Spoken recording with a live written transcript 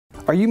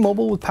Are you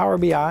mobile with Power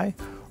BI?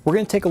 We're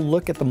going to take a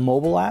look at the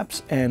mobile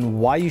apps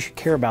and why you should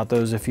care about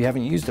those if you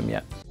haven't used them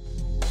yet.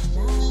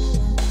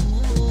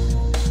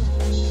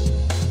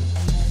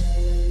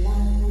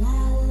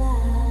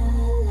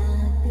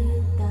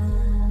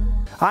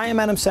 Hi, I'm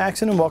Adam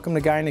Saxton and welcome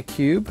to Guy in a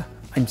Cube.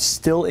 I'm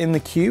still in the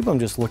cube, I'm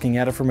just looking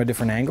at it from a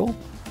different angle.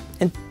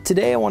 And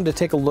today I wanted to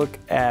take a look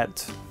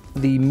at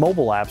the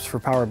mobile apps for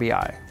Power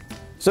BI.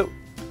 So,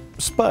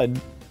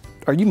 Spud,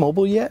 are you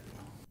mobile yet?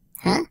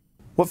 Huh?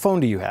 What phone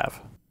do you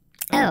have?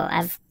 Oh,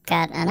 I've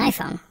got an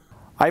iPhone.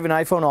 I have an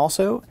iPhone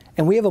also,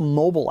 and we have a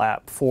mobile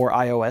app for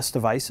iOS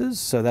devices,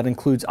 so that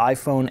includes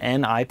iPhone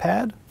and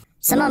iPad.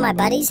 Some of my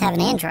buddies have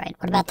an Android.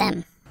 What about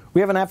them?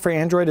 We have an app for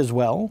Android as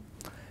well.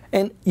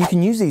 And you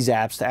can use these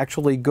apps to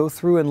actually go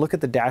through and look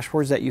at the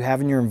dashboards that you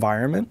have in your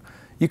environment.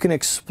 You can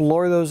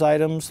explore those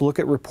items, look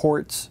at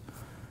reports,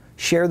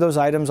 share those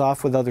items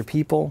off with other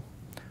people.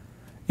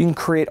 You can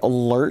create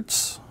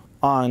alerts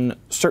on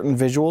certain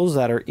visuals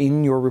that are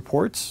in your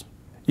reports.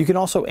 You can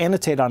also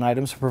annotate on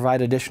items to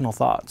provide additional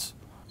thoughts.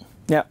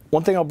 Now,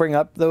 one thing I'll bring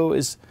up though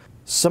is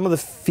some of the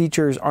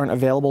features aren't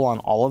available on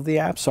all of the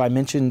apps. So I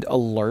mentioned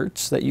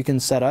alerts that you can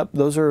set up.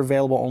 Those are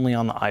available only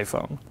on the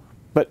iPhone.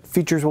 But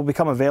features will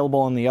become available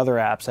on the other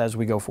apps as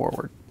we go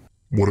forward.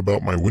 What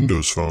about my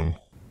Windows phone?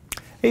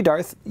 Hey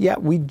Darth, yeah,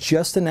 we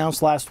just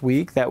announced last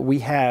week that we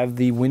have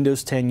the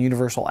Windows 10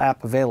 Universal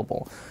app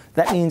available.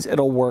 That means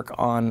it'll work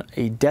on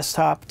a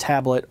desktop,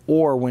 tablet,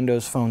 or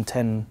Windows Phone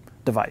 10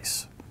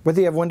 device.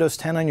 Whether you have Windows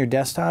 10 on your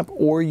desktop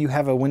or you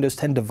have a Windows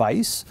 10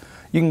 device,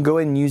 you can go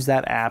ahead and use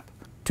that app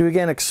to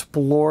again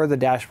explore the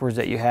dashboards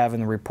that you have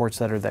and the reports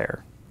that are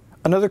there.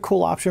 Another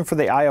cool option for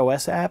the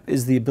iOS app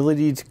is the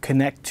ability to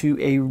connect to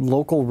a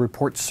local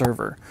report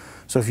server.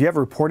 So if you have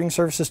Reporting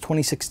Services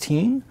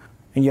 2016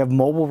 and you have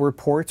mobile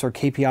reports or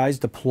KPIs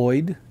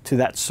deployed to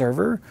that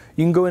server,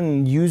 you can go in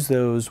and use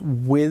those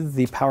with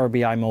the Power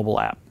BI mobile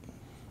app.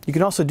 You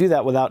can also do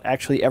that without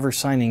actually ever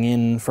signing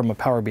in from a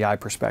Power BI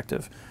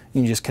perspective.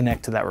 You can just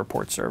connect to that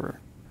report server.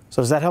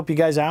 So does that help you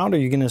guys out? Are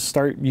you going to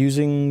start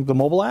using the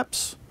mobile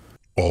apps?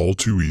 All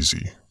too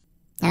easy.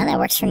 Yeah, that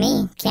works for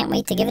me. Can't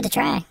wait to give it a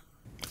try.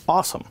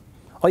 Awesome.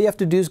 All you have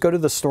to do is go to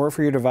the store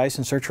for your device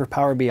and search for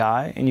Power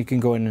BI, and you can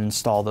go in and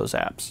install those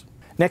apps.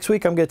 Next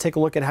week, I'm going to take a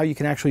look at how you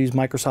can actually use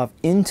Microsoft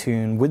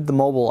Intune with the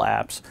mobile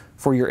apps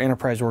for your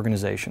enterprise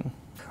organization.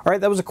 All right,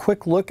 that was a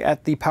quick look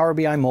at the Power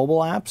BI mobile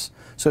apps.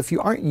 So if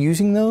you aren't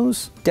using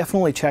those,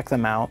 definitely check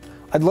them out.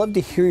 I'd love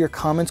to hear your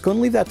comments. Go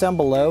and leave that down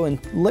below and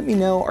let me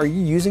know, are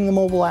you using the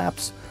mobile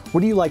apps? What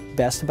do you like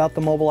best about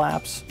the mobile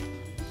apps?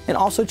 And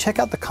also check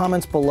out the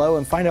comments below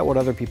and find out what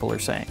other people are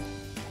saying.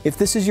 If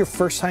this is your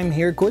first time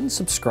here, go ahead and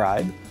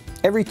subscribe.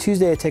 Every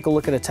Tuesday I take a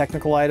look at a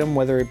technical item,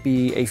 whether it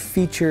be a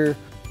feature,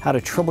 how to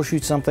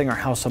troubleshoot something, or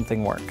how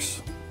something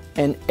works.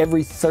 And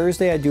every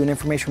Thursday I do an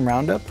information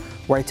roundup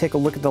where I take a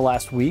look at the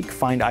last week,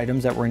 find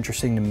items that were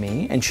interesting to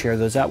me, and share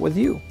those out with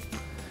you.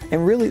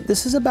 And really,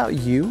 this is about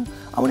you.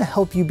 I want to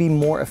help you be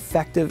more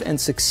effective and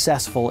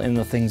successful in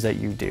the things that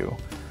you do.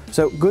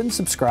 So go ahead and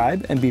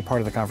subscribe and be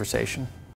part of the conversation.